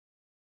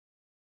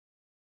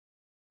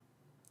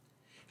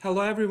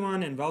Hello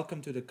everyone and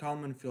welcome to the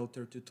Kalman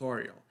filter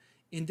tutorial.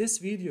 In this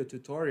video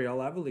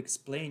tutorial I will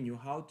explain you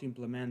how to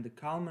implement the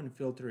Kalman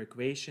filter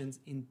equations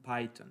in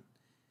Python.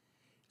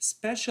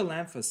 Special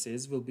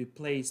emphasis will be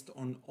placed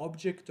on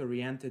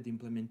object-oriented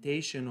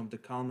implementation of the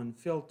Kalman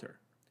filter.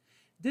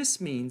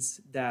 This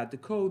means that the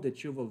code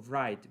that you will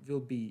write will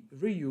be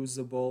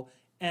reusable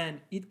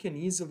and it can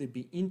easily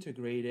be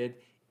integrated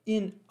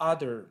in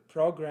other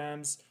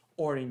programs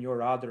or in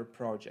your other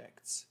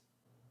projects.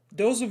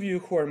 Those of you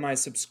who are my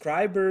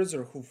subscribers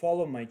or who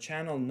follow my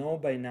channel know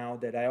by now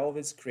that I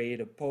always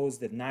create a post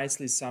that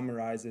nicely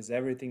summarizes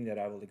everything that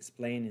I will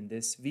explain in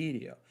this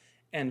video.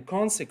 And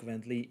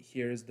consequently,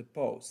 here is the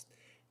post.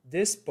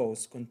 This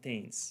post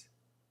contains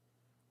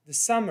the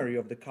summary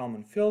of the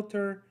Kalman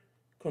filter,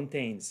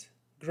 contains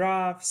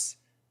graphs,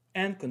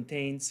 and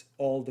contains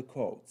all the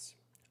codes.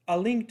 A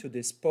link to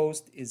this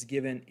post is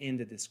given in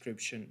the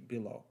description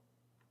below.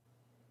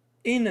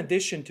 In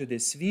addition to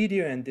this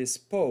video and this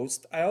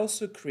post, I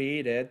also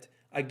created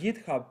a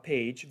GitHub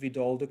page with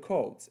all the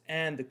codes,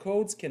 and the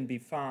codes can be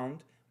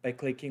found by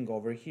clicking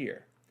over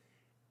here.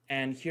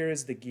 And here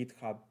is the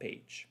GitHub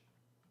page.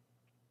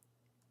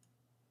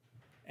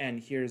 And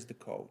here's the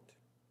code.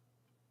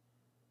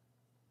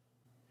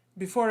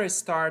 Before I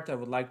start, I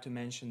would like to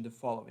mention the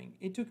following.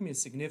 It took me a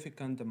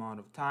significant amount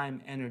of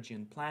time, energy,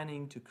 and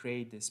planning to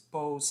create this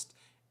post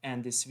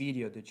and this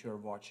video that you're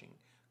watching.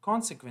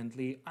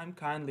 Consequently, I'm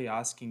kindly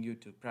asking you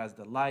to press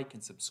the like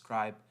and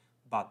subscribe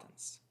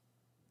buttons.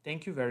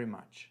 Thank you very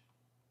much.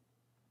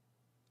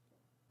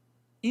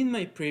 In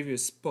my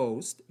previous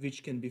post,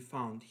 which can be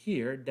found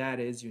here, that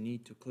is, you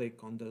need to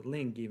click on the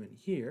link given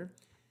here,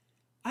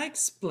 I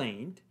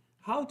explained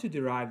how to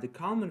derive the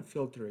Kalman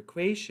filter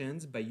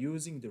equations by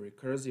using the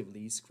recursive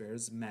least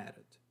squares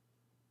method.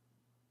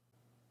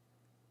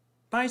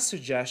 My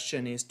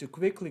suggestion is to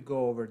quickly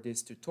go over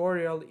this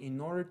tutorial in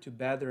order to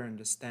better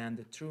understand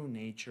the true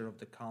nature of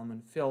the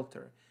Kalman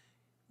filter.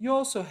 You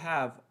also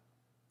have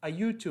a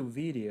YouTube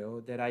video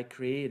that I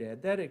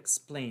created that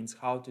explains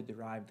how to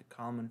derive the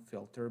Kalman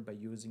filter by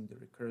using the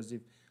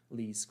recursive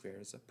least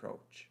squares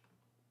approach.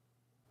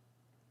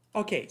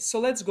 Okay, so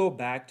let's go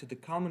back to the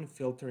Kalman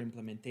filter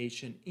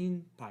implementation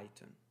in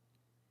Python.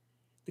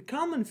 The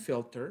Kalman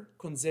filter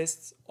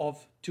consists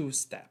of two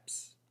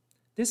steps.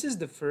 This is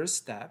the first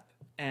step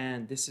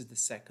and this is the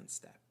second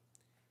step.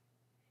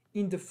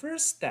 In the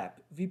first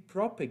step, we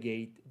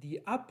propagate the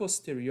a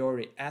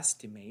posteriori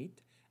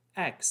estimate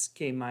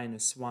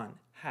xk-1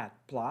 hat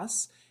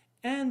plus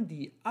and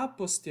the a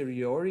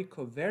posteriori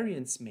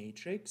covariance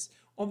matrix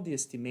of the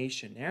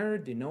estimation error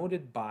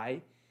denoted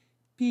by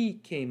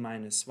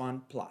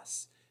pk-1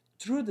 plus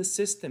through the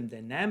system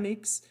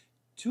dynamics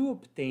to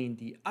obtain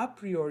the a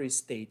priori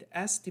state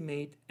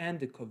estimate and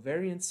the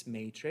covariance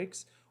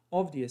matrix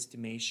of the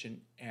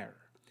estimation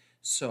error.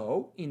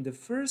 So, in the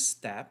first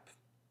step,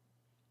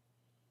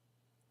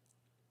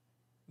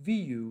 we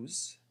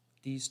use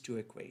these two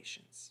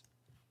equations.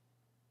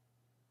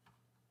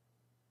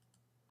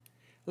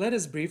 Let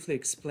us briefly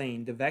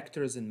explain the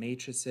vectors and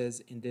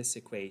matrices in this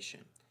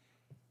equation.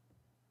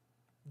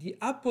 The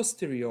a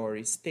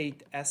posteriori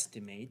state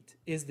estimate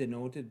is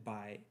denoted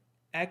by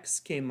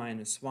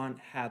xk-1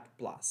 hat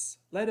plus.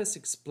 Let us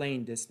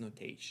explain this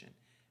notation.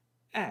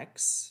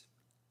 X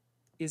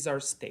is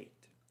our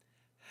state.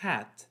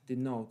 Hat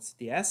denotes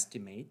the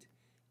estimate,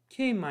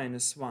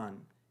 k-1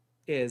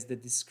 is the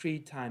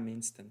discrete time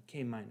instant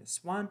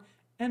k-1,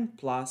 and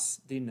plus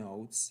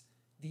denotes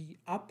the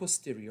a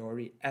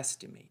posteriori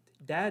estimate.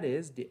 That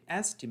is the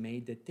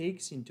estimate that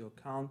takes into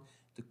account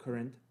the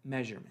current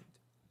measurement.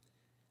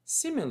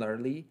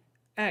 Similarly,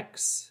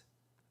 x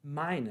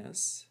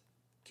minus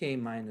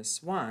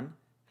k-1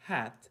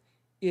 hat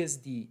is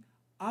the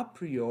a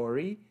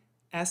priori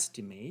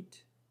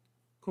estimate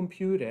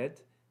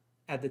computed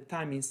at the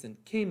time instant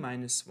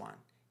k-1.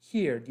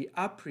 Here the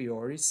a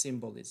priori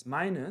symbol is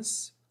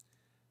minus,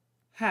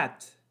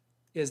 hat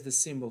is the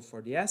symbol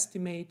for the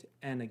estimate,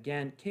 and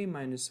again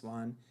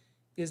k-1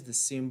 is the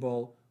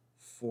symbol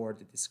for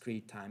the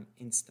discrete time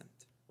instant.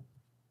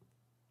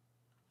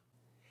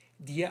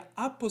 The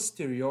a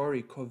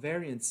posteriori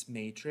covariance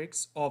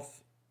matrix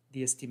of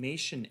the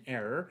estimation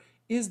error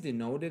is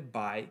denoted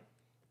by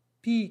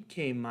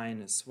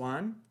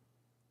pk-1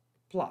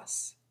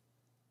 plus.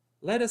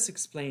 Let us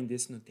explain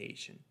this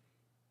notation.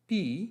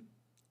 P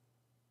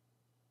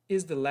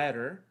is the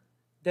letter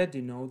that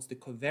denotes the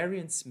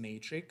covariance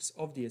matrix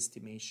of the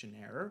estimation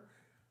error,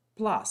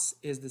 plus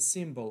is the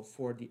symbol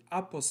for the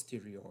a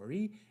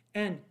posteriori,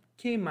 and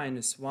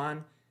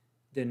k-1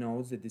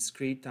 denotes the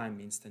discrete time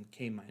instant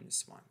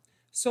k-1.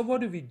 So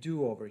what do we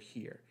do over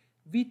here?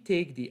 We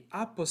take the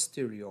a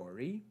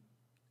posteriori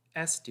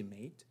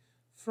estimate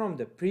from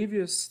the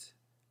previous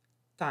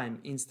time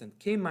instant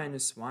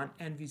k-1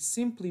 and we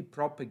simply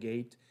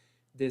propagate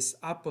this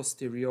a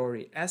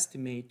posteriori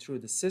estimate through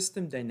the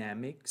system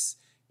dynamics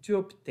to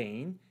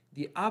obtain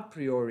the a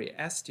priori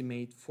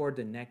estimate for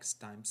the next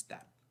time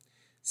step.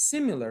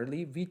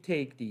 Similarly, we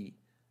take the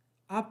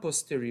a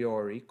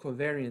posteriori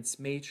covariance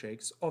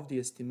matrix of the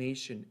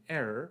estimation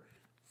error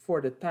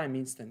for the time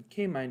instant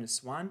k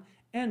minus 1,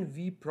 and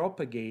we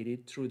propagate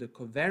it through the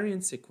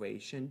covariance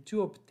equation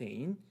to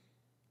obtain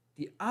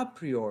the a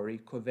priori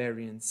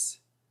covariance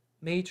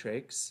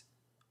matrix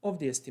of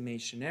the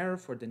estimation error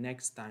for the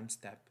next time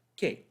step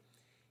k.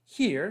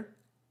 Here,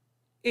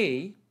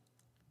 A,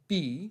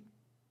 B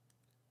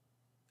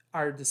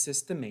are the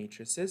system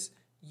matrices,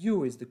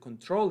 U is the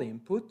control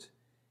input,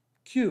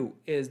 Q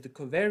is the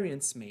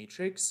covariance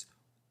matrix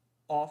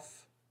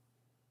of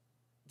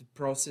the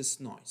process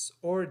noise,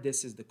 or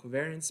this is the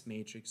covariance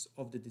matrix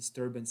of the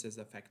disturbances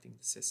affecting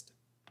the system.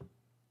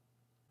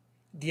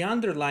 The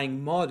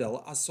underlying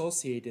model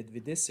associated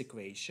with this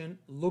equation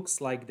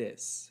looks like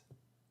this.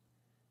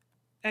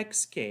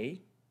 Xk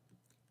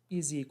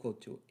is equal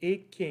to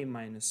ak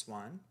minus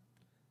 1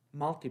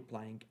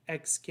 multiplying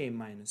xk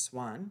minus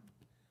 1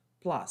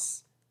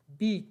 plus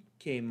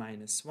bk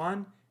minus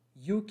 1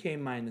 uk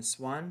minus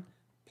 1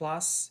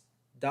 plus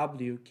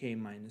wk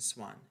minus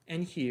 1.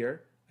 And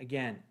here,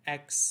 again,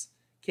 xk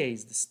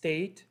is the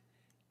state,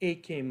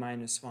 ak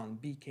minus 1,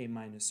 bk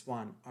minus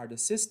 1 are the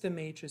system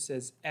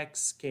matrices,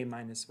 xk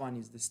minus 1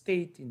 is the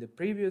state in the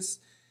previous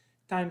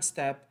time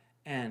step,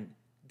 and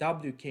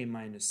wk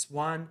minus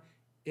 1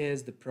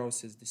 is the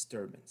process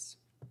disturbance.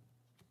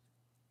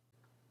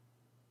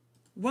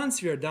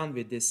 Once we are done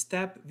with this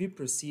step, we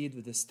proceed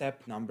with the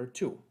step number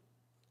 2.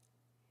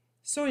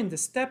 So in the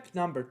step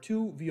number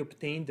 2, we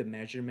obtain the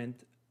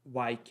measurement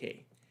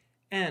yk.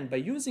 And by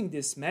using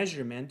this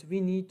measurement, we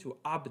need to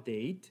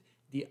update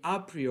the a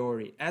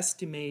priori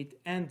estimate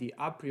and the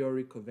a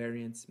priori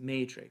covariance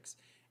matrix.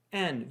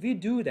 And we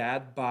do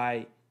that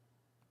by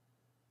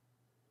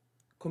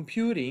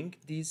computing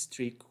these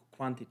three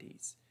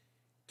quantities.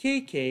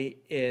 Kk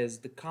is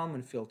the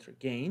Kalman filter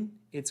gain.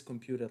 It's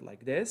computed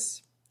like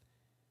this.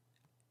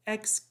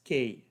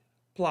 Xk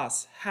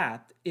plus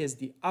hat is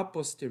the a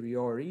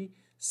posteriori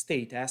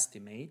state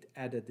estimate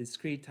at a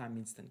discrete time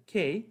instant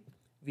k.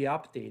 We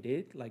update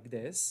it like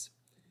this.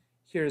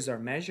 Here's our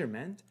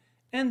measurement.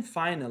 And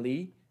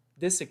finally,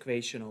 this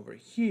equation over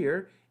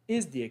here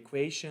is the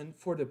equation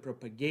for the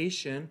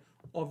propagation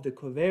of the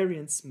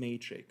covariance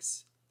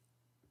matrix.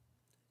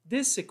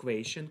 This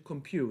equation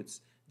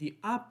computes the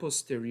a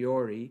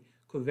posteriori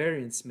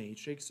covariance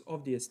matrix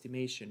of the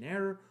estimation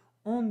error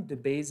on the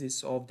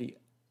basis of the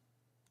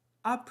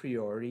a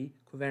priori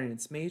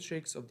covariance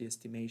matrix of the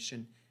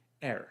estimation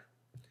error.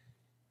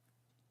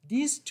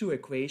 These two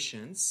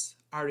equations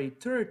are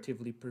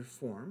iteratively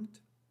performed,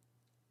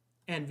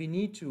 and we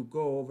need to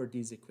go over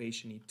these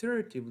equations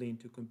iteratively and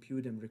to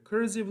compute them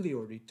recursively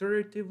or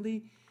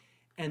iteratively.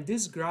 And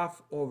this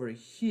graph over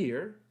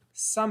here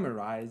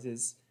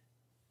summarizes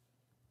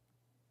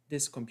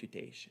this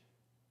computation.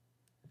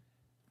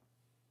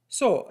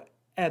 So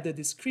at the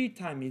discrete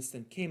time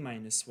instant k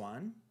minus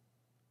 1,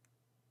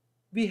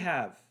 we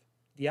have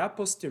the a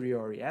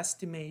posteriori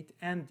estimate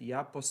and the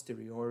a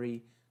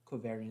posteriori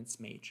covariance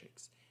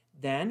matrix.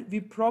 Then we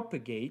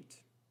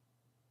propagate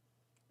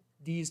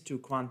these two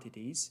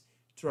quantities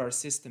through our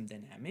system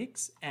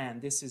dynamics,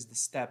 and this is the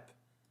step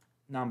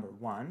number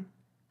 1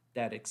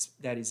 that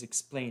is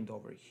explained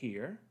over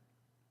here.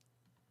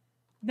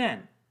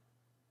 Then,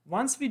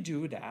 once we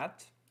do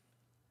that,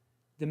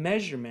 the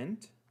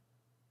measurement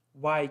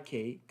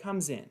yk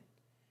comes in.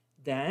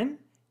 Then,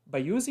 by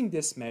using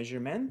this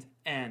measurement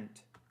and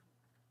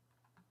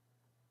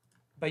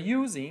by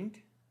using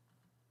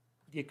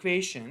the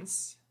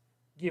equations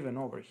given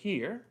over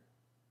here,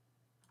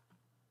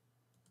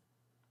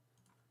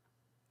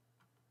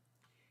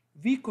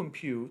 we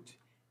compute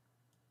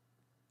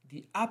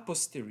the a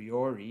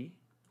posteriori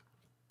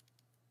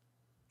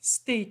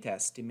state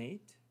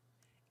estimate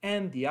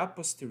and the a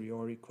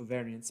posteriori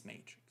covariance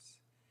matrix.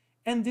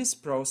 And this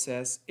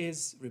process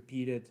is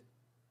repeated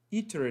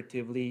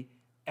iteratively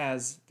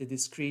as the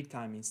discrete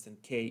time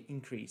instant k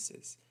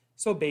increases.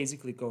 So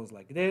basically it goes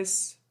like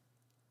this: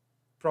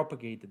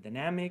 propagate the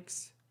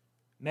dynamics,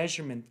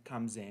 measurement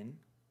comes in,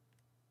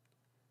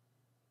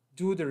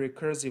 do the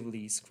recursive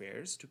least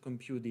squares to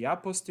compute the a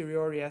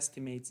posteriori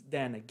estimates,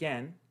 then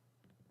again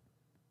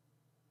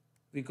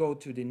we go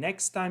to the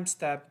next time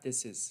step.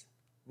 This is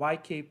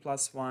yk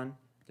plus 1,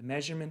 the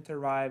measurement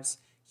arrives,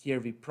 here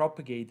we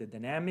propagate the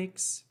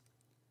dynamics,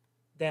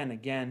 then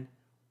again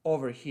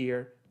over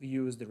here we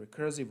use the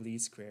recursive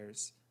least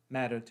squares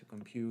method to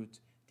compute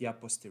the a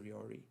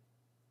posteriori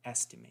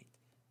estimate.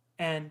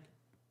 And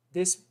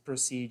this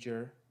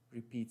procedure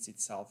repeats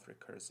itself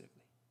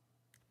recursively.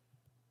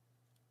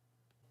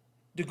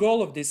 The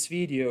goal of this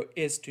video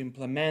is to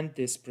implement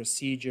this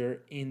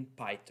procedure in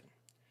Python.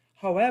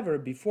 However,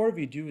 before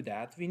we do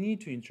that, we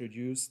need to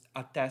introduce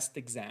a test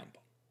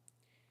example.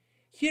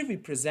 Here we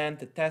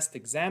present a test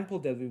example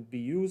that will be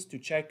used to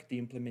check the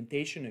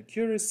implementation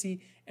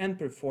accuracy and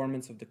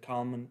performance of the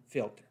Kalman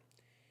filter.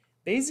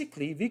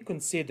 Basically, we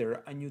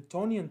consider a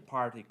Newtonian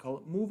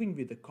particle moving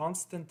with a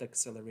constant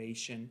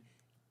acceleration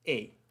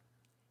a.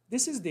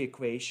 This is the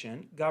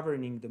equation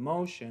governing the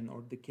motion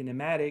or the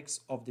kinematics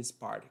of this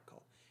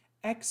particle.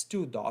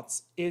 x2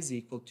 dots is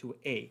equal to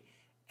a.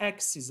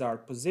 X is our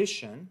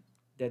position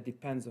that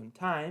depends on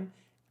time,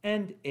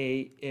 and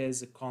a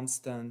is a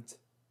constant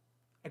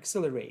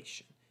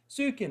acceleration.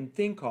 So you can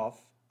think of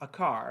a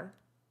car.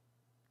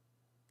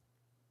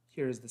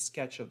 Here is the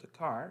sketch of the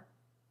car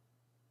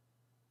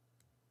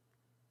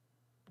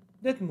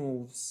that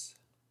moves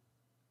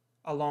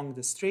along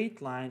the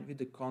straight line with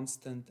the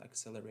constant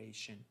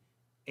acceleration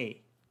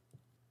a.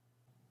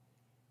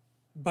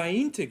 By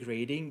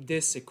integrating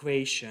this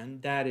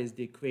equation, that is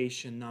the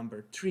equation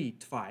number 3,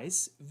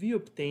 twice, we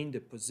obtain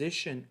the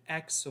position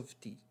x of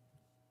t.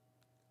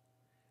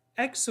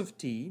 X of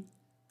t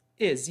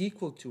is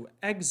equal to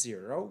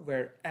x0,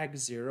 where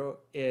x0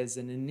 is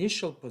an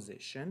initial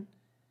position,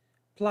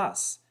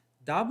 plus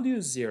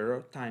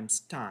w0 times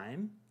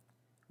time,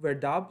 where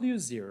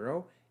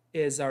w0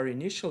 is our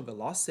initial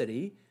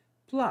velocity,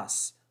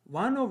 plus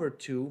 1 over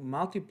 2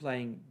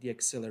 multiplying the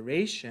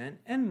acceleration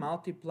and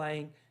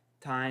multiplying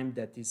time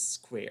that is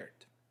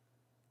squared.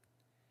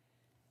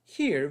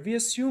 Here we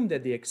assume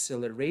that the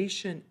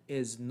acceleration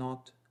is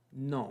not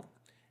known,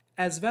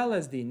 as well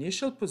as the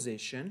initial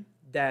position,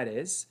 that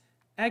is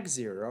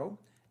x0,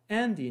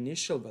 and the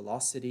initial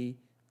velocity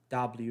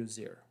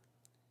w0.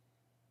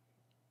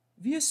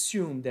 We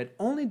assume that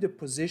only the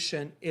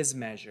position is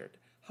measured.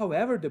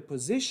 However, the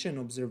position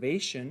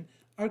observation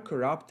are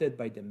corrupted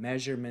by the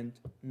measurement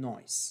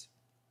noise.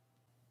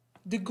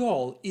 The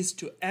goal is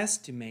to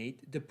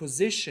estimate the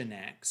position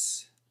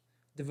x,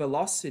 the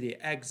velocity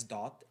x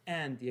dot,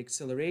 and the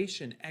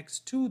acceleration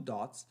x2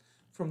 dots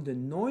from the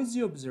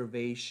noisy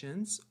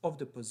observations of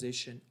the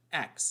position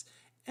x,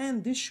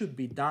 and this should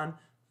be done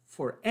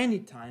for any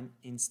time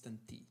instant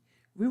t.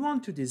 We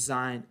want to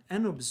design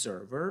an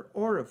observer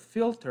or a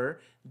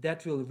filter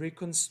that will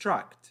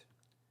reconstruct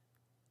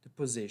the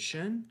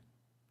position,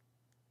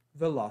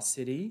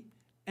 velocity,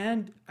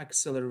 and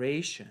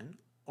acceleration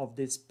of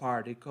this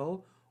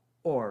particle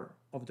or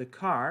of the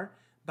car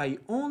by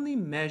only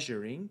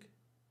measuring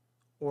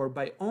or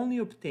by only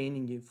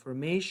obtaining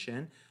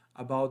information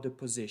about the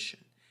position.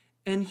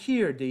 And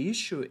here the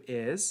issue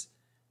is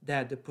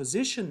that the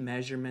position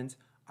measurements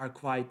are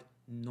quite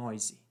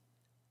noisy.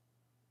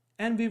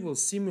 And we will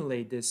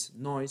simulate this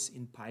noise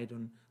in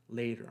Python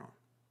later on.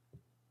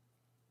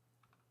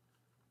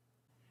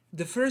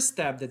 The first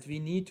step that we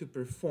need to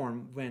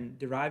perform when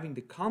deriving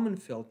the Kalman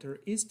filter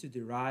is to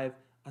derive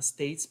a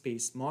state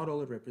space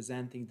model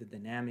representing the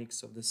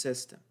dynamics of the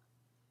system.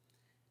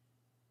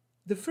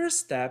 The first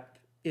step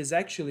is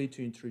actually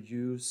to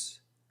introduce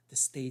the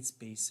state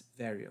space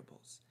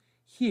variables.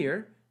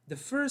 Here, the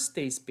first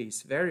state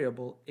space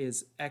variable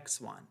is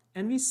x1,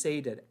 and we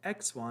say that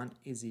x1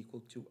 is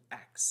equal to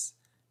x.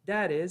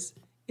 That is,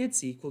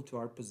 it's equal to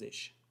our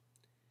position.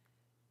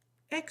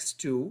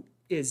 x2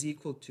 is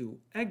equal to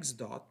x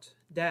dot,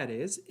 that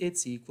is,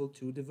 it's equal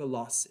to the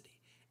velocity.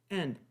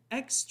 And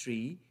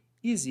x3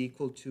 is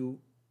equal to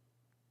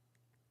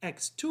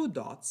x2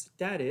 dots,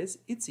 that is,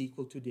 it's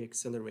equal to the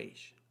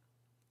acceleration.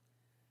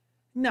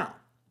 Now,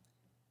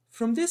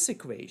 from this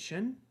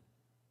equation,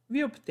 we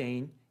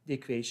obtain the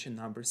equation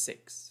number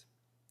 6.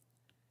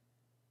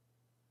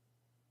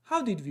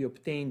 How did we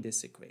obtain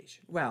this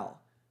equation?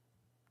 Well,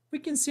 we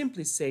can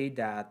simply say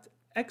that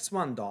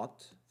x1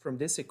 dot from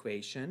this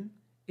equation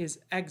is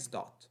x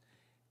dot.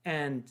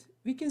 And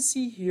we can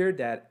see here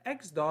that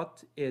x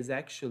dot is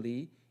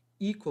actually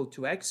equal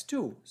to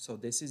x2. So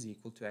this is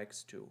equal to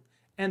x2.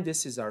 And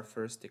this is our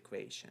first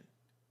equation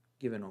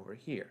given over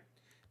here.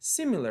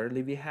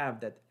 Similarly, we have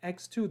that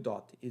x2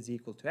 dot is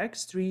equal to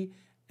x3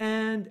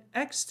 and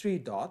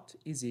x3 dot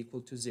is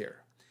equal to 0.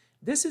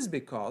 This is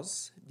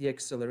because the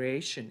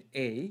acceleration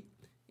a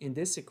in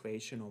this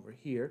equation over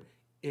here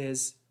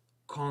is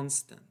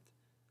constant.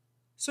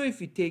 So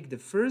if we take the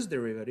first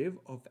derivative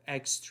of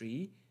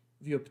x3,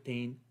 we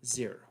obtain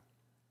 0.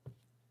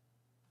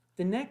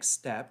 The next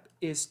step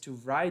is to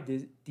write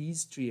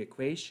these three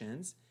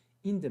equations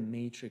in the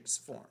matrix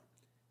form.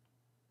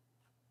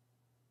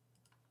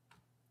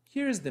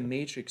 Here is the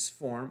matrix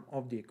form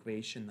of the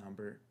equation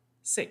number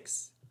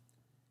 6.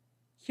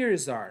 Here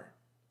is our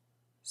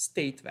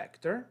state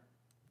vector.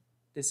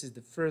 This is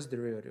the first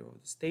derivative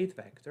of the state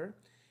vector.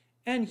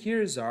 And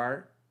here is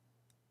our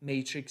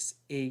matrix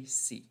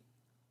AC.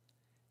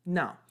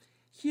 Now,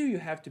 here you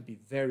have to be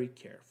very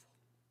careful.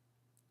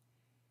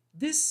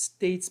 This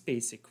state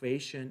space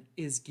equation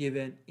is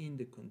given in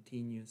the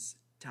continuous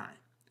time.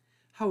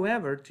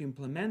 However, to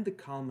implement the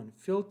Kalman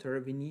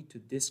filter, we need to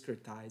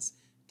discretize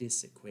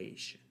this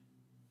equation.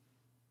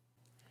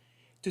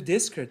 To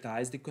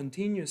discretize the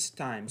continuous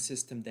time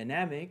system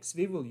dynamics,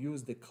 we will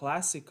use the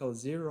classical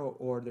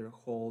zero-order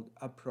hold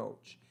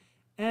approach,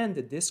 and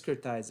the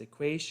discretized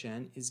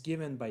equation is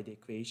given by the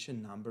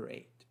equation number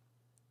 8.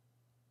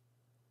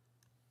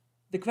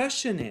 The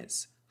question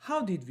is,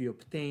 how did we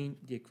obtain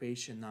the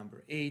equation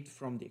number 8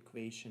 from the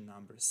equation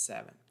number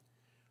 7?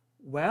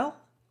 Well,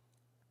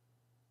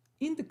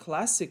 in the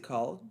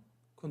classical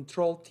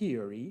control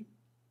theory,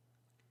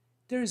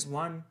 there is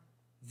one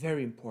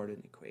very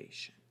important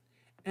equation.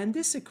 And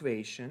this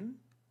equation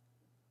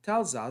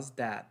tells us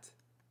that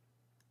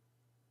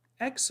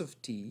x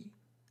of t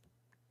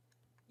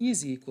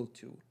is equal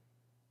to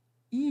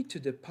e to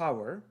the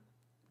power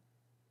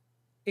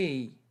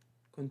A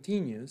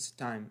continuous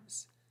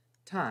times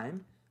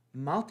time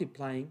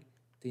multiplying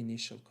the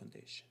initial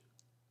condition.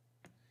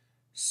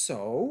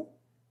 So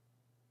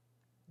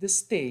the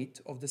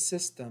state of the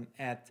system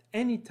at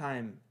any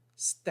time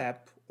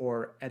step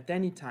or at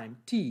any time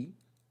t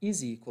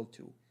is equal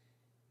to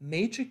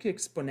matrix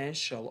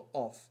exponential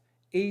of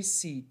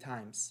AC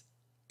times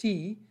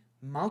t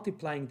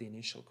multiplying the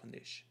initial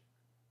condition.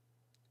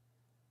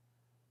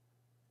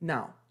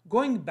 Now,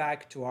 going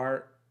back to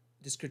our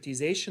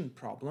discretization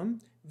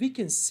problem, we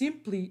can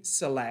simply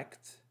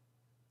select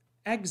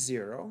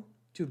x0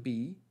 to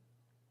be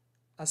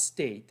a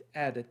state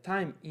at a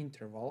time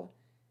interval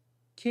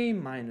k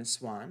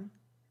minus 1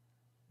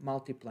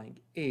 multiplying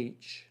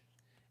h,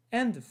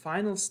 and the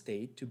final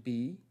state to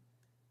be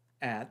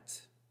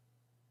at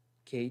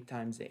k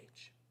times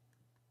h.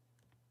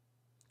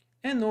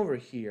 And over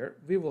here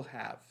we will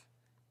have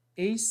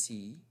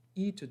AC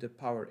e to the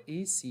power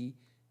AC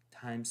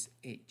times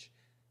h.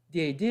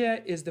 The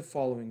idea is the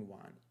following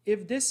one.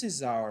 If this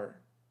is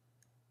our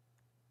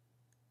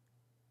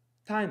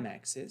time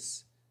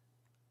axis,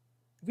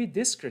 we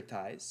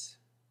discretize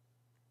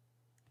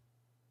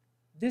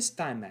this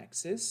time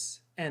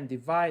axis and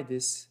divide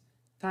this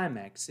time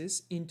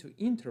axis into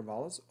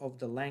intervals of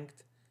the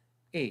length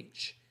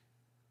h.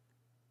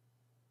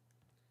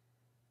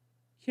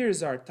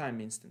 Here's our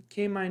time instant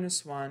k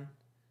minus 1,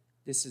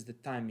 this is the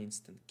time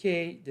instant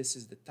k, this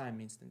is the time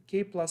instant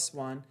k plus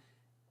 1,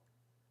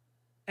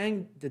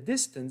 and the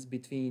distance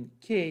between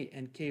k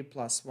and k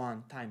plus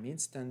 1 time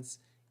instants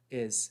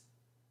is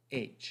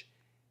h.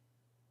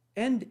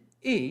 And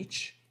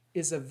h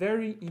is a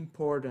very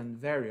important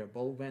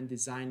variable when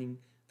designing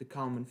the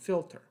Kalman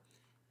filter.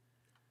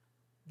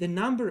 The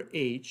number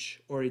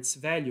h, or its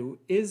value,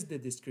 is the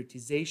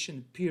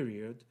discretization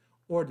period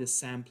or the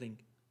sampling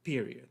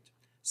period.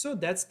 So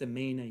that's the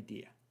main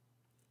idea.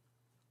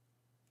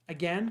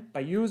 Again,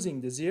 by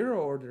using the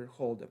zero-order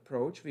hold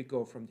approach, we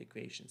go from the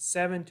equation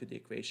 7 to the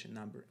equation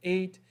number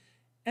 8,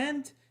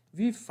 and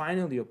we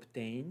finally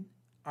obtain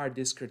our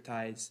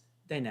discretized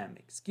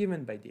dynamics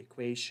given by the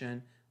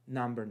equation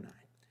number 9.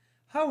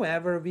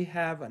 However, we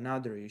have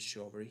another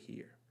issue over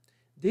here.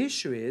 The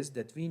issue is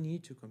that we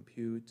need to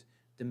compute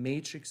the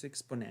matrix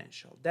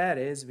exponential. That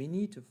is, we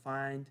need to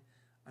find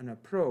an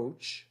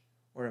approach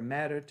or a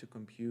method to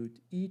compute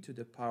e to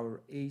the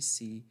power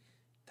AC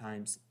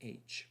times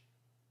h.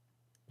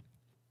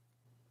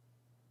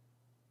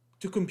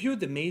 To compute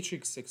the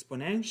matrix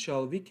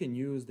exponential, we can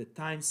use the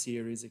time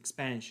series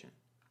expansion.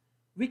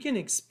 We can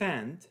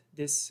expand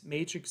this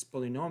matrix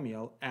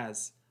polynomial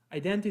as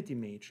identity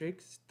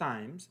matrix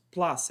times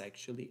plus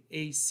actually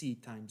AC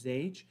times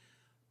h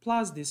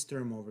plus this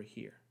term over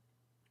here.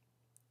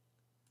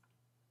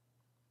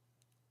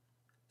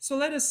 So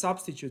let us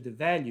substitute the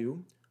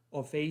value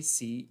of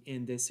AC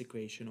in this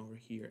equation over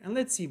here, and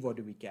let's see what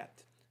do we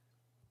get.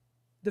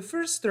 The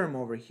first term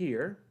over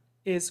here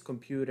is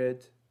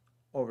computed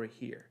over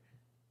here,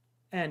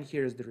 and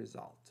here's the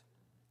result.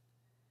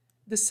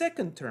 The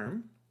second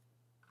term,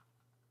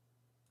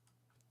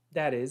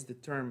 that is the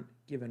term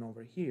given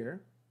over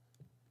here,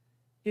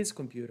 is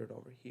computed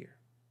over here.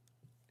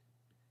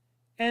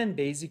 And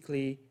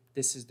basically,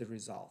 this is the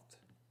result.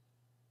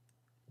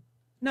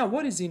 Now,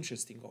 what is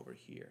interesting over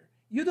here?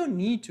 You don't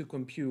need to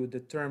compute the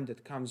term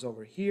that comes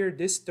over here.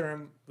 This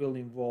term will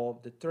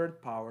involve the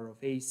third power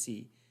of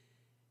AC.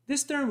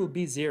 This term will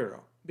be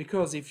 0,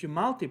 because if you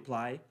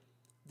multiply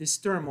this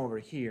term over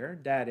here,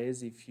 that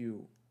is, if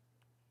you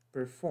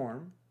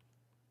perform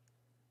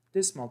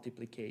this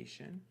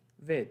multiplication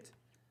with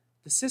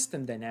the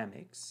system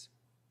dynamics,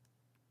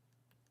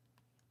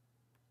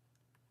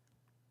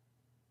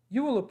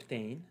 you will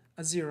obtain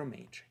a 0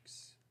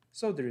 matrix.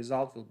 So the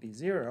result will be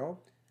 0.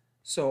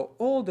 So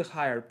all the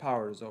higher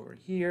powers over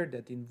here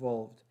that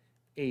involved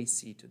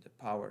AC to the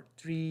power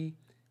 3,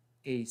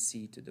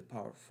 AC to the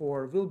power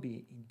 4 will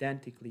be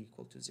identically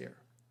equal to 0.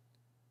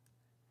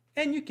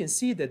 And you can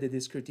see that the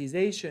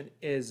discretization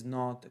is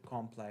not a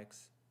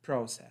complex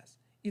process.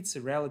 It's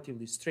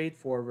relatively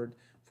straightforward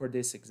for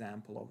this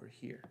example over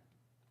here.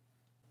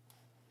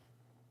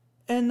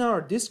 And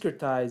our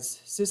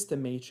discretized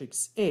system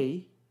matrix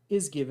A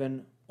is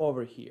given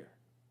over here.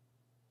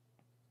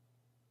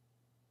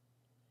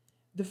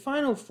 The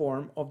final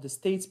form of the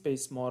state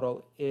space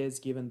model is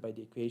given by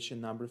the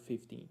equation number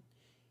 15.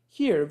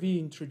 Here we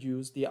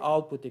introduce the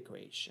output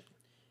equation.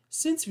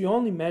 Since we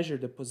only measure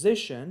the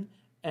position,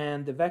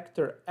 and the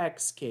vector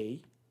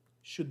xk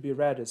should be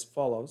read as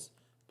follows: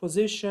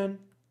 position,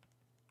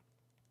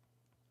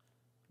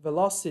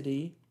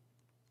 velocity,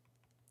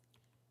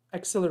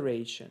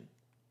 acceleration.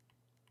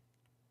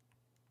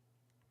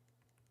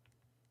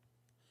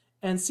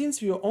 And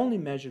since we only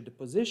measure the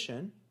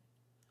position,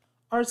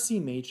 our C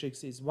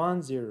matrix is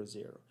 1, 0,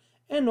 0.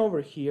 And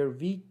over here,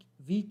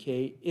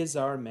 Vk is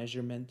our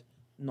measurement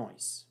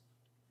noise.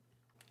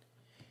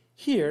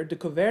 Here, the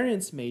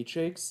covariance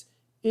matrix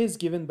is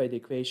given by the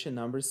equation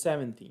number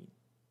 17.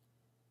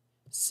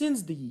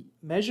 Since the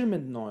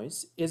measurement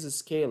noise is a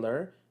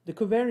scalar, the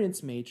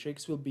covariance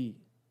matrix will be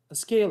a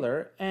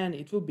scalar and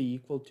it will be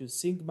equal to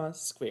sigma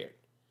squared.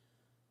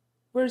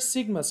 where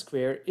sigma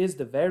square is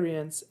the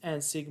variance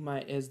and sigma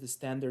is the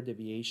standard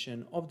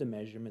deviation of the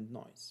measurement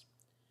noise.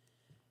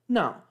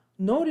 Now,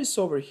 notice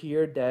over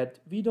here that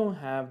we don't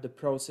have the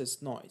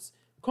process noise.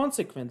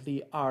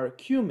 Consequently, our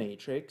Q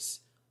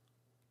matrix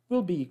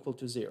will be equal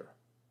to 0.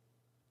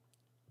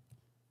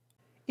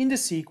 In the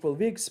sequel,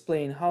 we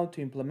explain how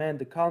to implement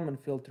the Kalman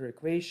filter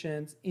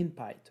equations in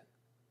Python.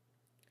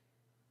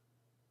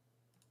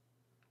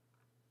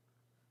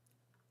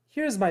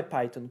 Here's my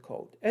Python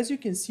code. As you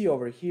can see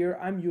over here,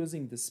 I'm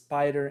using the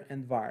spider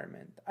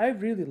environment. I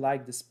really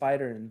like the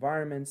spider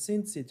environment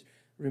since it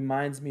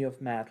reminds me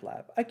of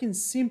MATLAB. I can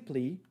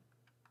simply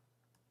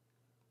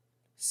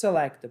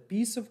select a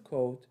piece of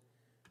code,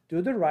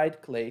 do the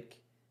right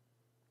click,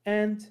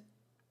 and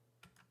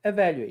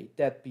evaluate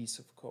that piece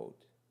of code.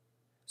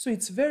 So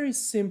it's very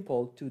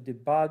simple to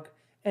debug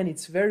and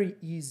it's very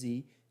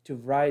easy to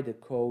write the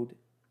code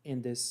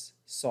in this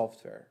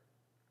software.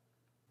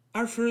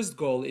 Our first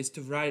goal is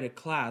to write a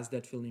class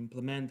that will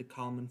implement the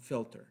Kalman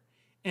filter.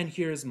 And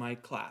here's my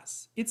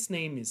class. Its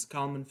name is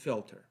Kalman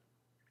filter.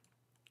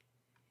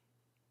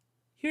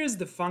 Here's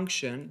the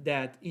function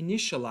that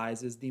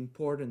initializes the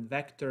important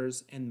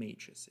vectors and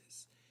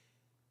matrices.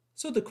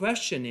 So the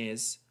question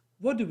is,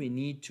 what do we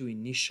need to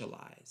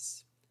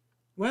initialize?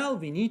 Well,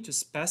 we need to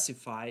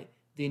specify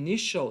the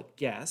initial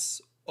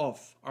guess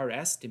of our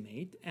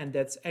estimate, and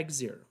that's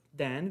x0.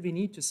 Then we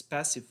need to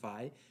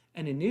specify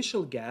an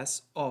initial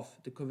guess of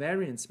the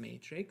covariance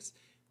matrix,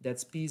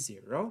 that's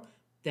P0.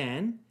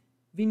 Then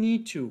we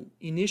need to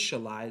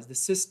initialize the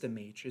system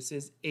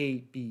matrices A,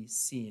 B,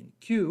 C, and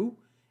Q,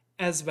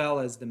 as well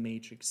as the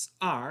matrix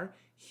R.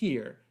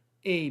 Here,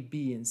 A,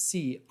 B, and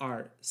C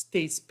are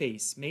state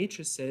space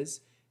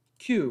matrices.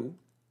 Q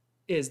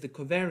is the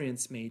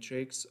covariance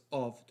matrix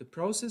of the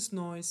process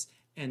noise,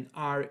 and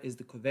R is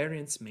the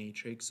covariance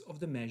matrix of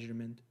the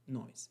measurement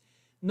noise.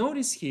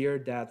 Notice here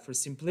that for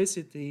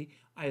simplicity,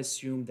 I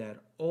assume that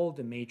all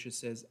the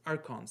matrices are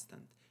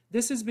constant.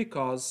 This is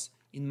because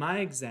in my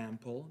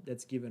example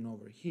that's given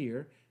over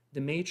here,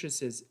 the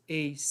matrices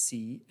A,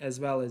 C, as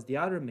well as the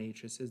other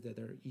matrices that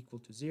are equal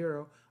to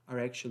 0 are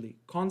actually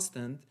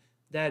constant.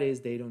 That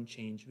is, they don't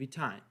change with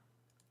time.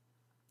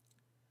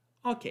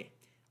 Okay,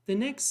 the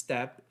next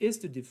step is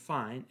to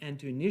define and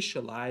to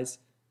initialize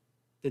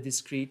the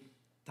discrete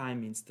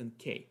time instant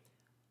k.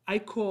 I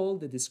call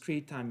the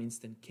discrete time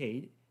instant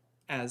k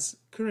as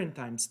current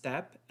time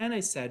step and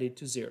I set it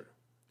to 0.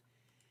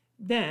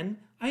 Then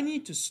I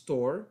need to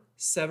store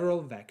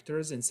several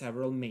vectors and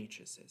several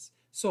matrices.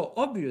 So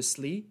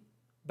obviously,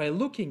 by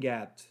looking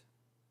at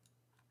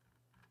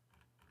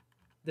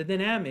the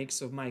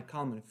dynamics of my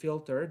Kalman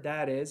filter,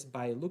 that is,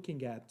 by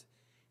looking at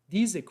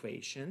these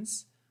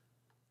equations,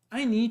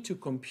 I need to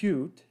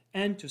compute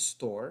and to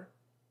store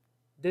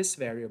this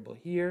variable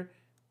here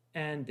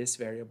and this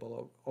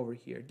variable over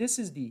here. This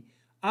is the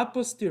a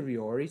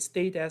posteriori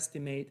state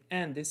estimate,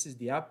 and this is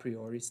the a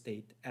priori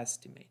state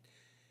estimate.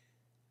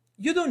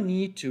 You don't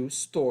need to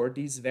store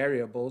these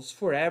variables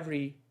for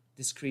every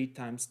discrete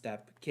time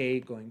step k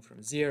going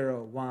from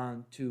 0,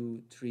 1,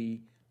 2,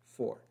 3,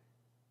 4.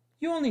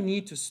 You only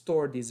need to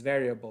store these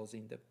variables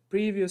in the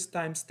previous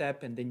time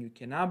step and then you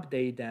can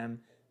update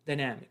them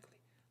dynamically.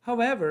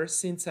 However,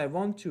 since I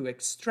want to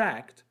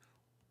extract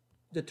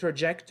the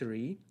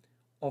trajectory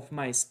of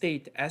my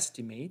state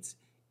estimates,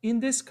 in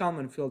this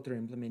Kalman filter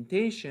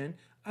implementation,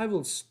 I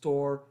will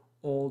store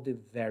all the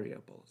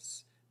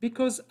variables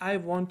because I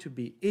want to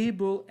be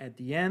able at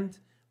the end,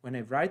 when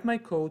I write my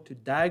code, to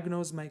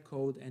diagnose my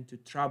code and to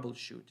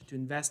troubleshoot, to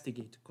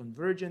investigate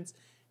convergence,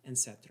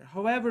 etc.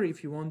 However,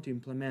 if you want to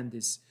implement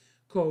this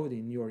code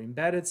in your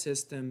embedded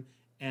system,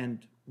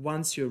 and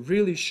once you're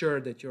really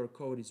sure that your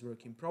code is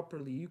working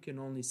properly, you can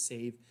only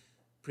save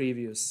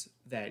previous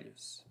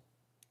values.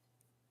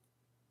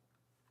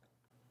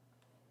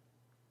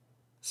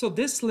 So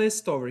this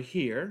list over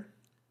here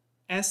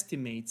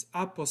estimates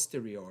a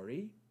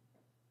posteriori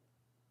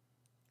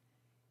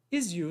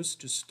is used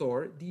to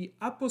store the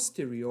a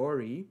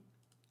posteriori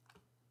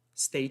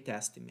state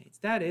estimates.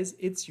 That is,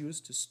 it's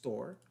used to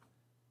store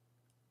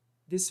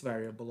this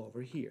variable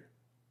over here.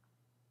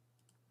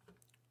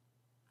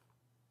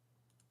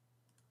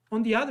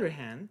 On the other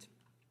hand,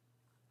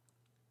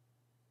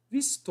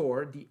 we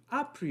store the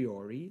a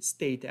priori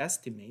state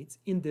estimates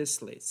in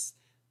this list,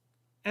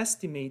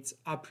 estimates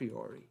a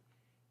priori.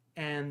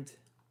 And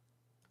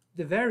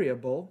the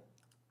variable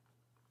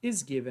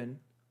is given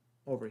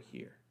over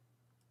here.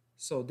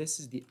 So this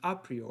is the a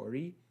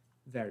priori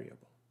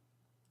variable.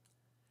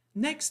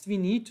 Next, we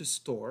need to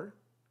store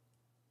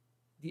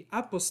the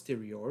a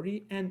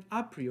posteriori and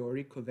a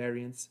priori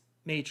covariance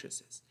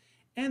matrices.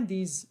 And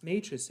these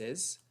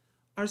matrices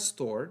are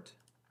stored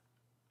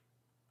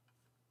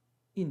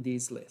in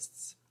these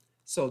lists.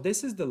 So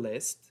this is the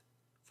list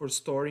for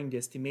storing the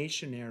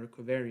estimation error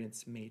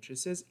covariance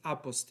matrices a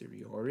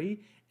posteriori,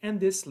 and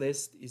this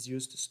list is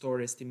used to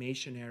store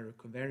estimation error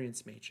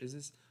covariance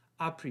matrices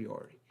a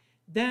priori.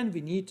 Then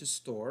we need to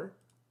store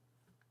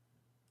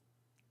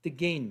the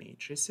gain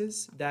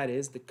matrices, that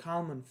is the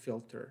Kalman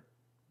filter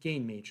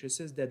gain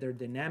matrices that are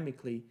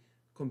dynamically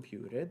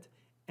computed,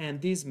 and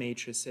these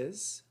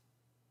matrices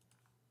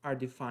are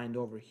defined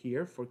over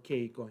here for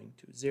k going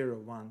to 0,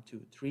 1,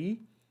 2, 3,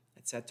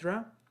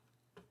 etc.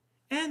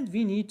 And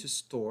we need to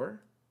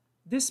store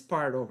this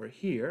part over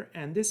here,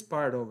 and this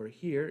part over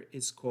here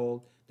is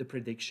called the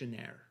prediction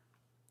error.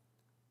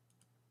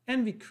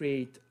 And we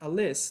create a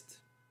list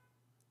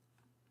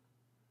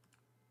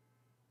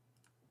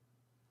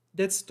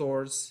that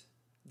stores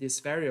this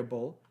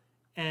variable,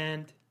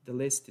 and the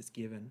list is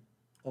given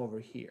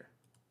over here.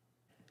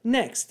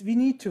 Next, we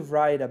need to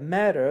write a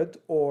method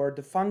or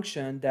the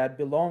function that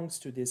belongs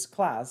to this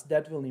class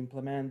that will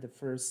implement the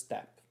first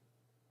step.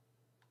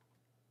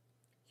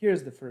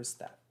 Here's the first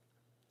step.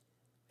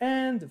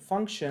 And the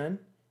function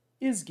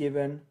is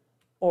given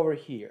over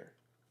here.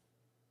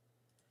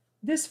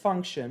 This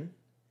function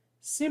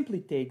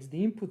simply takes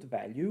the input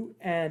value,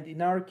 and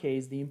in our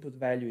case the input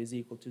value is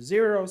equal to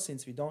 0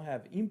 since we don't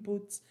have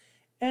inputs,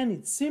 and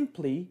it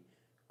simply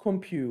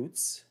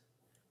computes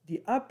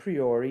the a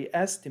priori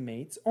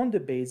estimates on the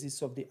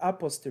basis of the a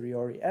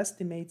posteriori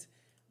estimates.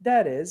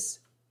 That is,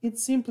 it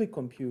simply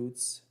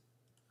computes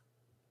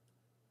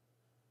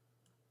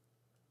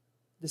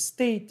the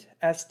state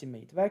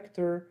estimate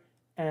vector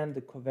and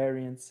the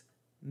covariance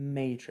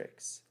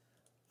matrix.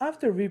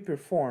 After we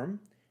perform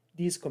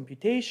these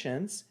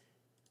computations,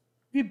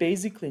 we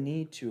basically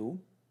need to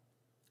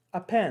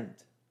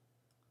append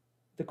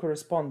the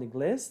corresponding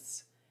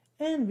lists,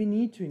 and we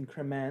need to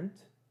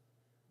increment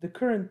the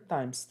current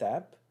time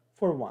step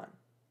for 1.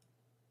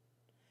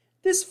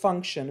 This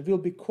function will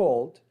be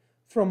called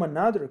from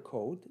another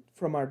code,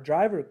 from our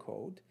driver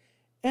code,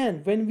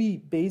 and when we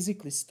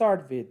basically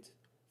start with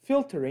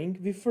filtering,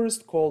 we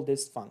first call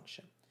this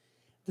function.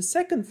 The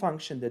second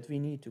function that we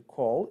need to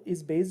call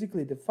is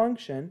basically the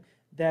function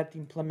that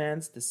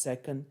implements the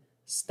second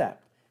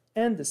step,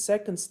 and the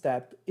second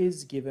step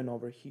is given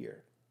over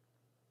here.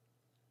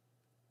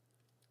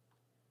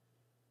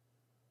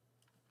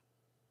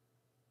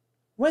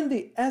 When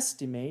the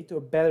estimate, or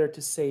better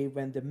to say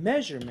when the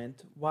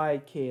measurement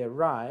yk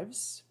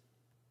arrives,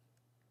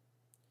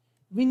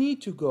 we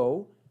need to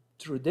go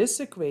through this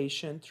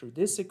equation, and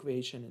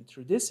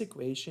through this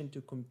equation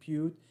to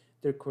compute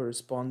their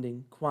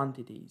corresponding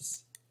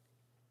quantities.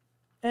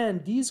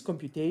 And these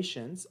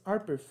computations are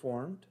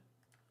performed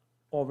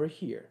over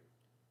here.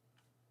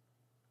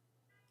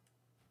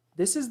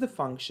 This is the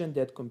function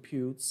that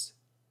computes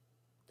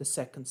the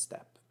second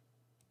step.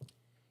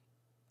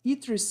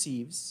 It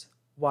receives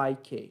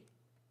yk.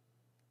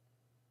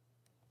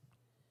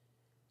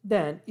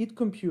 Then it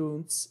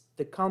computes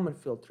the Kalman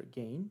filter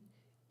gain,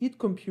 it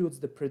computes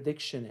the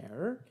prediction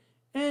error,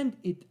 and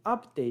it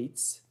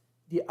updates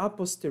the a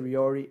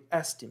posteriori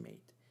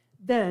estimate.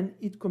 Then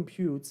it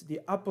computes the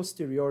a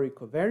posteriori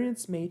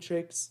covariance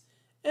matrix,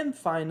 and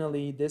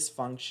finally this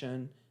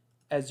function,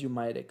 as you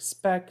might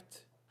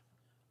expect,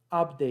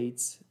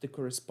 updates the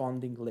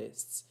corresponding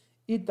lists.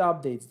 It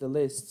updates the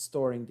list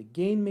storing the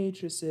gain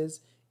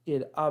matrices,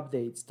 it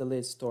updates the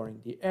list storing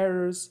the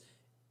errors,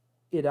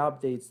 it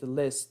updates the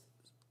list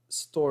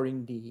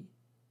storing the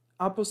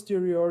a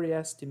posteriori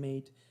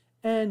estimate,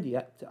 and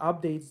it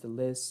updates the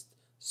list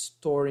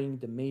storing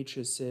the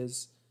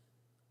matrices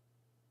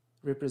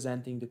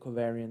representing the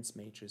covariance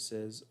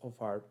matrices of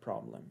our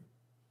problem.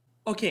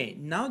 Okay,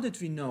 now that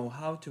we know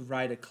how to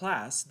write a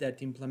class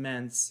that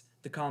implements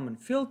the Kalman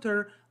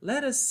filter,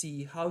 let us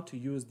see how to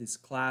use this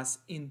class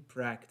in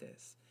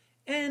practice.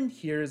 And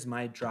here's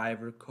my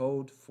driver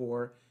code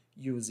for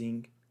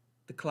using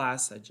the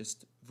class I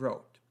just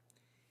wrote.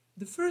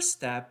 The first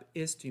step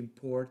is to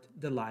import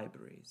the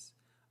libraries.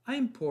 I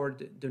import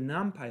the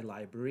NumPy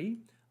library,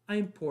 I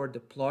import the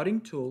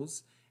plotting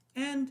tools,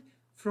 and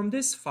from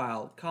this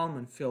file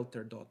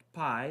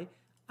kalmanfilter.py,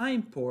 I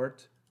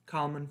import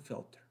Kalman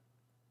filter.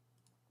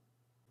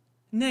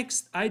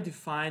 Next, I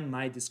define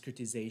my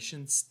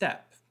discretization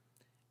step,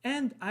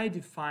 and I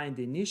define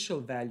the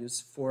initial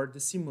values for the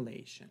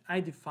simulation.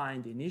 I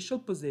define the initial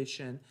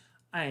position,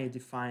 I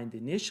define the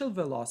initial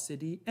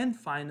velocity, and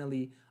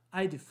finally,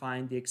 I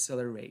define the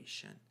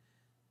acceleration.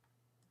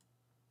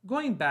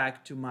 Going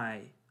back to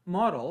my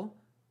model,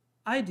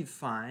 I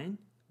define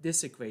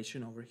this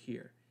equation over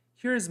here.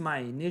 Here's my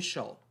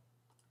initial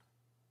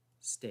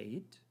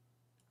state,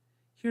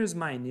 here's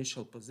my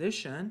initial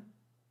position,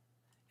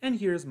 and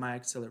here's my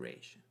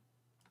acceleration.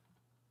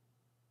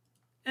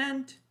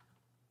 And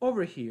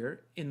over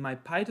here in my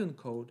Python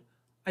code,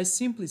 I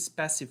simply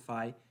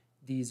specify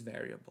these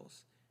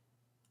variables.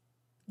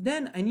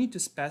 Then I need to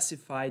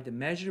specify the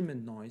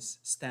measurement noise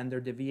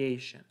standard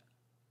deviation.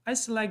 I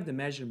select the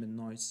measurement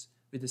noise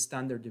with the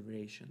standard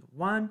deviation of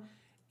 1,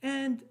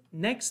 and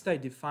next I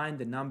define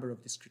the number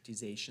of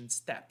discretization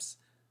steps.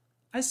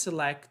 I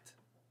select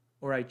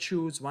or I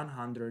choose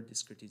 100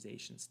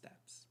 discretization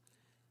steps.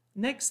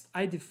 Next,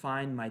 I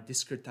define my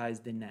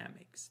discretized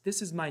dynamics.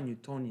 This is my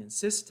Newtonian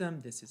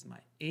system, this is my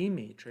A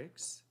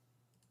matrix.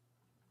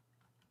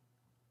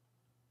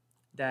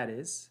 That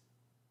is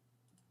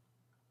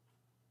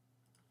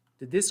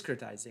the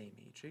discretized A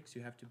matrix.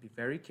 You have to be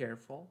very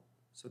careful.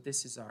 So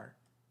this is our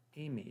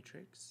A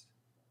matrix.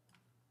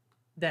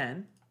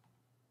 Then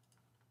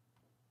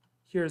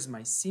here's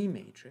my C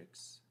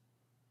matrix.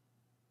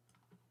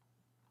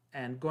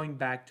 And going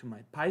back to my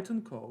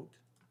Python code,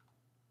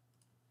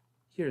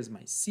 here's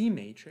my C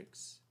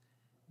matrix.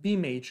 B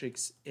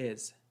matrix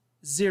is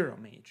 0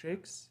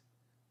 matrix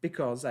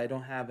because I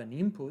don't have an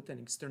input, an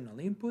external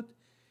input.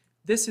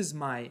 This is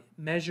my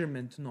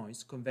measurement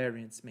noise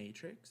covariance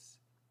matrix.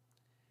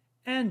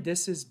 And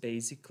this is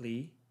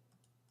basically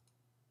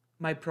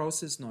my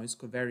process noise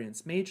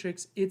covariance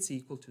matrix. It's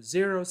equal to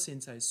 0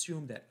 since I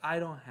assume that I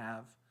don't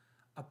have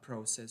a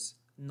process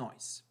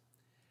noise.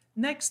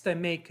 Next, I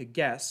make a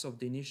guess of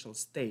the initial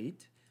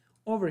state.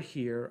 Over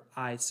here,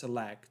 I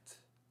select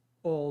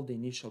all the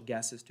initial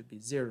guesses to be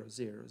 0,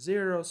 0,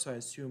 0. So I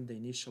assume the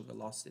initial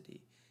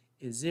velocity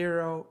is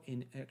 0.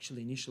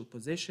 Actually, initial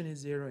position is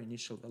 0,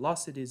 initial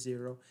velocity is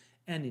 0,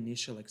 and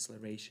initial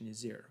acceleration is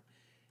 0.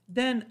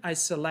 Then I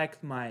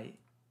select my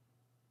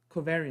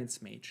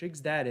covariance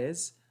matrix. That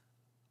is,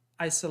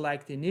 I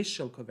select the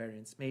initial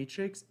covariance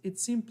matrix.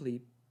 It's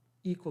simply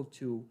equal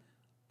to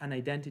an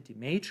identity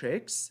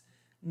matrix.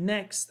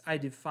 Next, I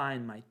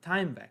define my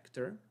time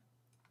vector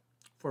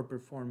for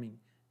performing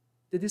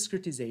the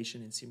discretization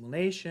and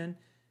simulation.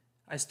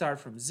 I start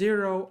from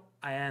 0,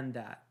 I end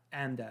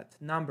at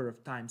number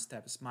of time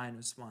steps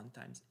minus 1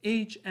 times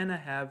h, and I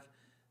have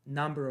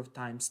number of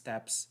time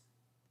steps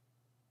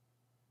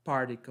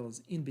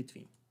particles in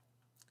between.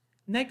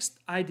 Next,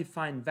 I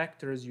define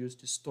vectors used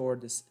to store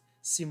this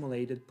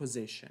simulated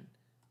position.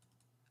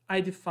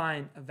 I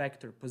define a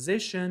vector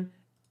position,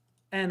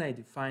 and I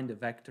define the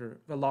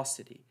vector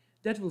velocity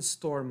that will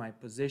store my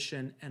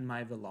position and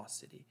my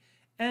velocity.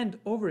 And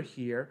over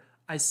here,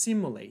 I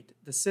simulate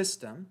the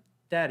system.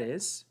 That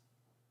is,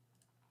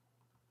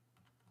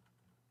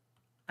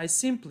 I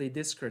simply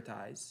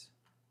discretize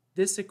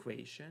this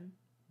equation.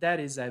 That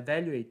is, I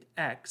evaluate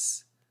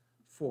x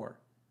for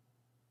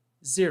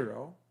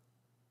 0,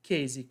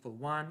 k is equal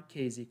 1,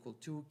 k is equal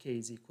 2, k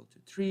is equal to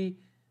 3,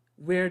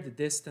 where the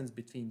distance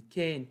between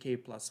k and k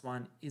plus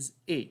 1 is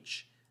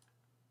h.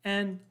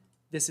 And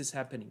this is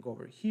happening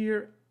over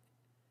here.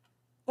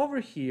 Over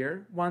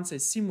here, once I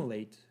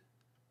simulate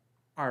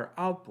our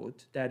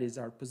output, that is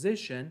our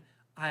position,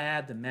 I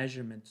add the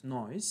measurement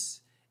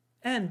noise.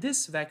 And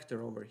this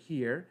vector over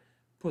here,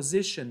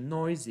 position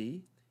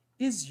noisy,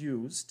 is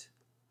used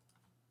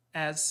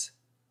as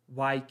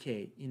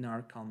yk in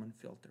our Kalman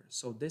filter.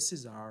 So this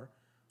is our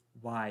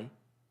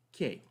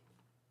yk.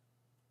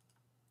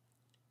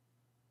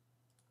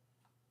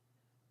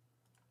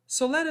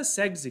 So let us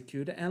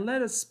execute and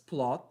let us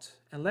plot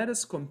and let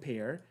us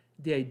compare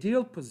the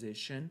ideal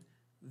position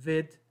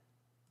with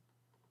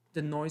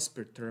the noise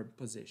perturbed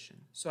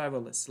position. So I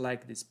will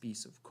select this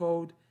piece of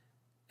code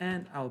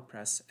and I'll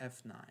press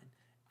F9.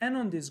 And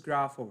on this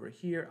graph over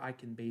here, I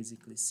can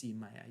basically see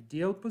my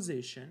ideal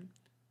position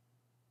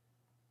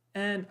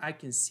and I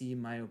can see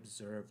my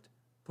observed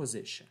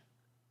position.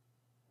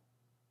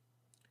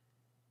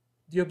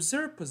 The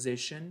observed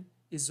position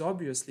is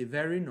obviously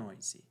very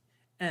noisy,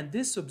 and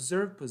this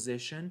observed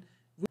position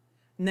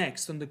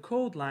next on the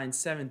code line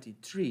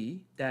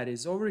 73, that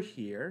is over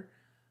here,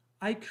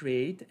 I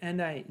create and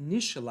I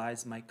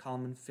initialize my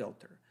Kalman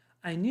filter.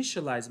 I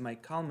initialize my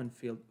Kalman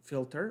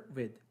filter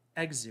with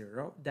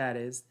x0, that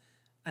is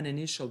an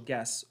initial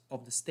guess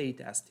of the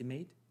state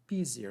estimate,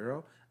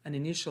 p0, an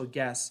initial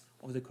guess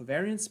of the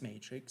covariance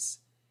matrix,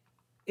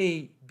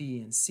 A, B,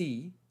 and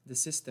C, the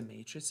system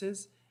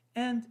matrices,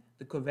 and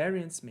the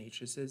covariance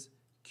matrices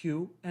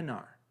Q and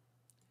R.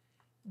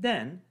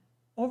 Then,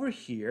 over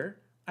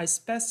here, I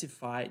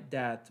specify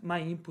that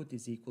my input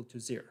is equal to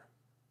 0.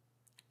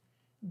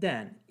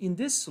 Then, in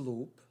this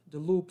loop, the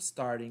loop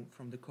starting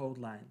from the code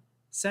line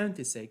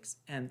 76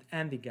 and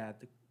ending at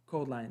the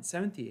code line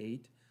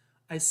 78,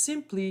 I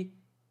simply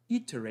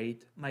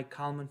iterate my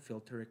Kalman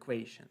filter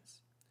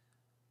equations.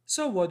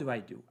 So what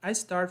do? I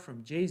start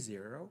from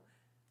J0,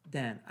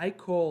 then I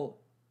call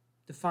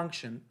the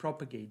function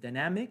propagate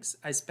dynamics.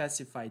 I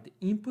specify the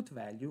input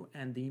value,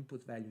 and the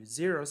input value is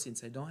 0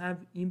 since I don't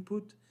have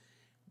input.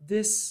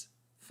 This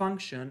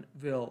function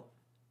will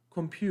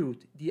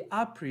compute the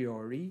a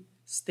priori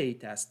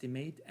state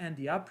estimate and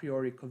the a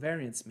priori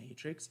covariance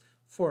matrix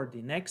for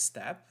the next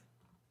step,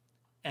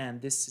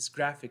 and this is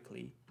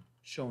graphically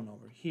shown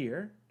over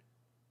here.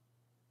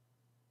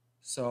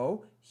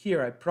 So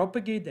here I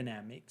propagate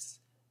dynamics,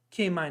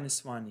 k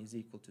minus 1 is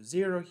equal to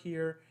 0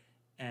 here,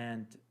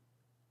 and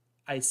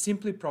I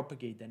simply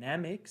propagate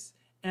dynamics,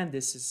 and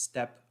this is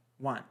step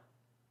 1.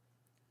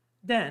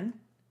 Then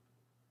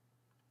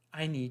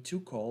I need to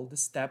call the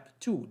step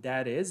 2,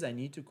 that is, I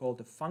need to call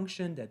the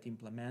function that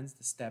implements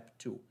the step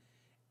 2.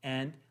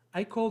 And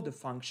I call the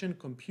function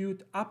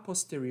compute a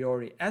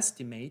posteriori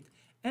estimate,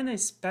 and I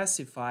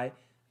specify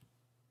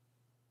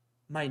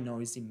my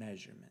noisy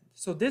measurement.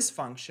 So this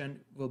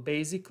function will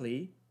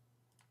basically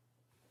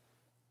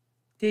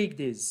take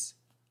these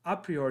a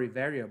priori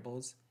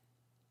variables,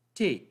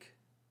 take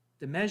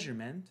the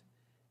measurement,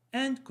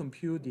 and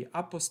compute the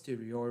a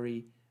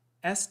posteriori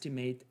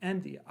estimate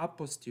and the a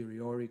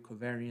posteriori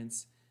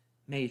covariance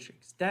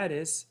matrix. That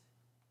is,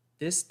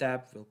 this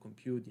step will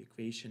compute the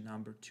equation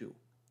number 2.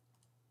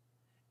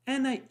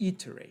 and I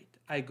iterate.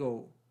 I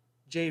go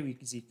j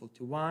is equal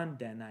to 1,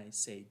 then I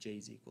say j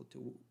is equal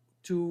to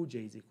 2, j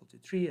is equal to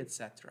 3,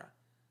 etc.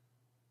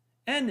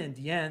 And in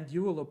the end,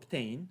 you will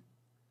obtain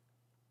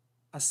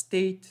a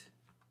state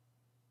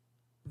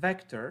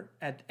vector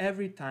at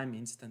every time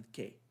instant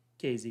k.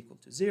 K is equal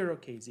to 0,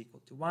 k is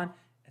equal to 1,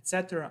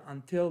 etc.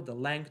 until the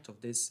length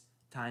of this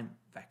time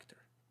vector.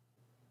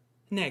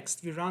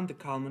 Next, we run the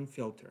Kalman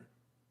filter.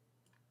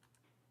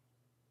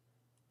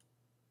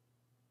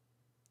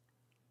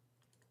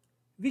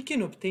 We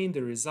can obtain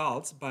the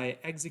results by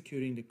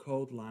executing the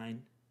code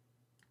line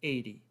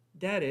 80.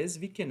 That is,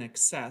 we can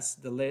access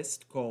the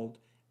list called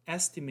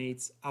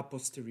estimates a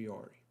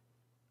posteriori.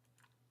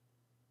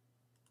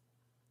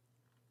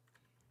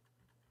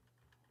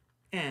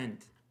 And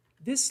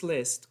this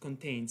list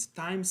contains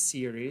time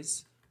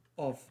series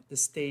of the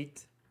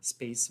state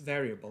space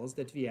variables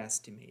that we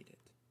estimated.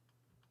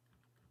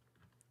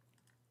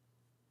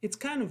 It's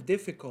kind of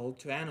difficult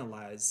to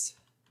analyze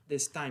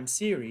this time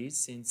series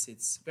since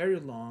it's very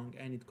long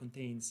and it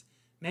contains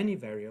many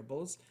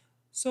variables,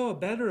 so a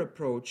better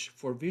approach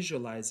for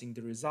visualizing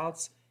the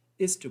results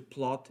is to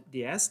plot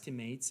the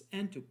estimates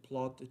and to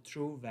plot the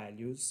true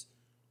values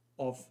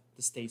of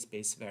the state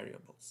space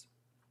variables.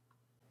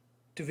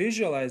 To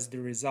visualize the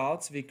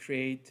results, we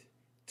create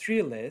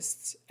three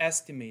lists: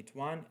 estimate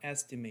 1,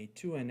 estimate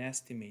 2, and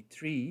estimate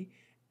 3,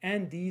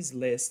 and these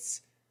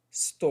lists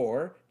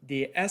store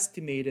the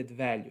estimated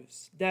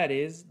values, that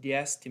is, the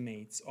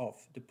estimates of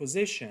the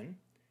position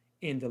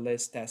in the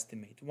list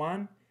estimate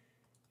 1,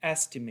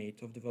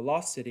 estimate of the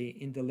velocity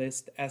in the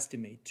list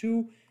estimate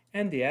 2,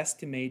 and the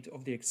estimate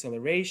of the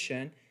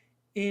acceleration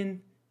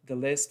in the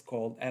list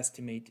called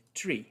estimate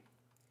 3.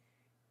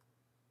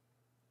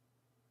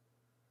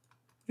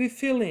 We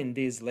fill in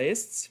these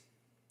lists,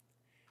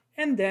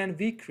 and then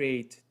we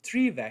create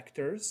three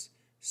vectors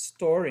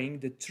storing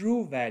the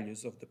true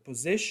values of the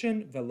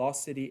position,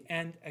 velocity,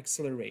 and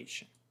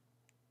acceleration.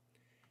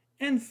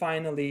 And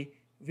finally,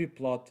 we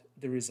plot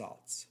the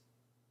results.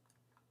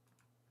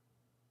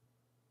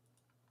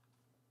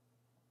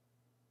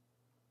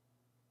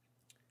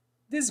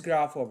 This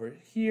graph over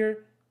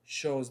here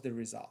shows the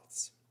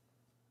results.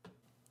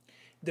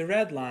 The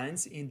red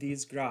lines in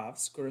these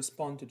graphs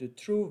correspond to the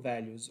true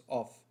values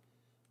of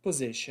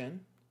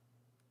position,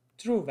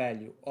 true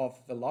value of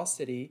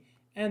velocity,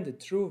 and the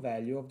true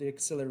value of the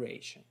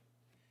acceleration.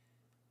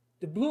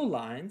 The blue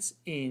lines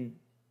in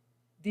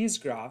these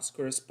graphs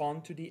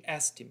correspond to the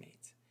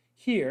estimate.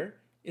 Here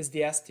is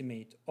the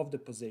estimate of the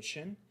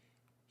position,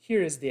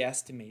 here is the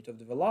estimate of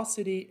the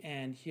velocity,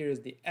 and here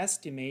is the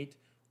estimate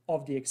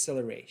of the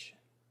acceleration.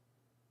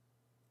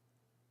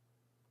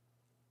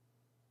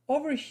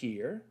 Over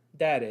here,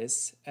 that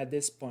is, at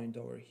this point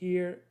over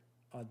here,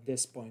 at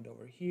this point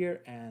over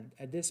here, and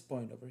at this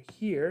point over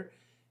here,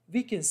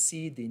 we can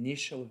see the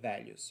initial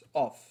values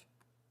of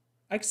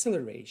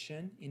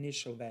acceleration,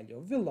 initial value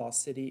of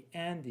velocity,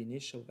 and the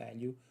initial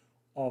value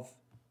of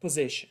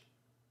position.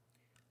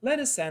 Let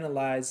us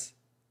analyze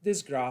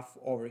this graph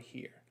over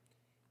here.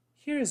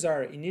 Here is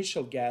our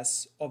initial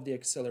guess of the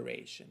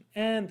acceleration,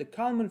 and the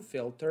Kalman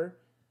filter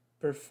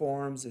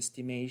performs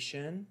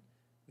estimation.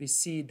 We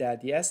see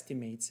that the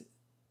estimates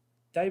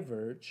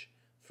diverge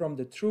from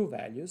the true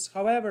values.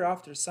 However,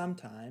 after some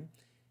time,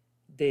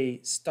 they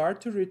start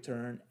to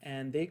return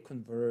and they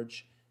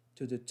converge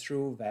to the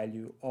true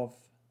value of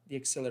the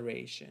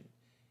acceleration.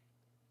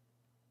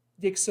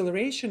 The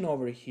acceleration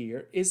over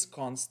here is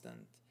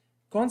constant.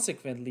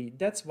 Consequently,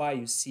 that's why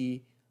you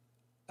see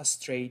a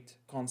straight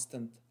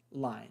constant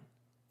line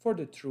for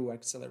the true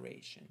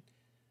acceleration.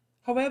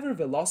 However,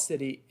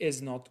 velocity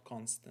is not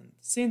constant.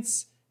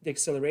 Since the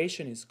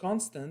acceleration is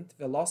constant,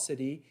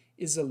 velocity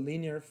is a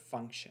linear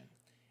function,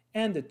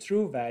 and the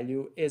true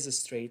value is a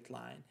straight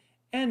line.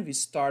 And we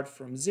start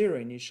from zero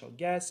initial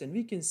guess, and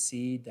we can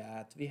see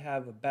that we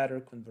have a better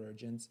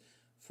convergence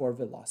for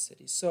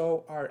velocity.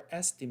 So our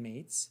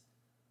estimates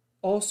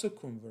also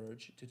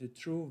converge to the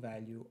true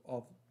value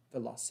of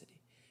velocity.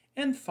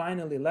 And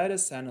finally, let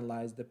us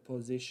analyze the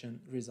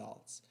position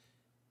results.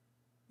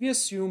 We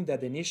assume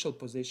that the initial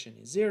position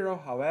is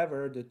 0,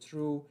 however, the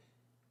true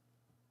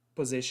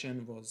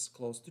position was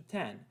close to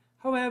 10.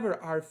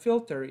 However, our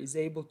filter is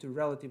able to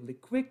relatively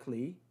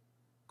quickly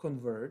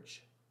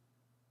converge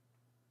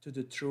to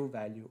the true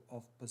value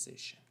of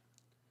position.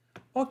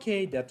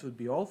 Okay, that would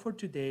be all for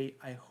today.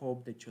 I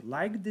hope that you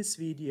liked this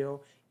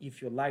video.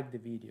 If you like the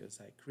videos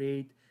I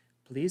create,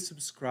 please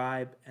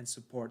subscribe and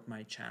support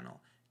my channel.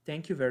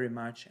 Thank you very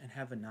much and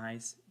have a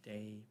nice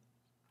day.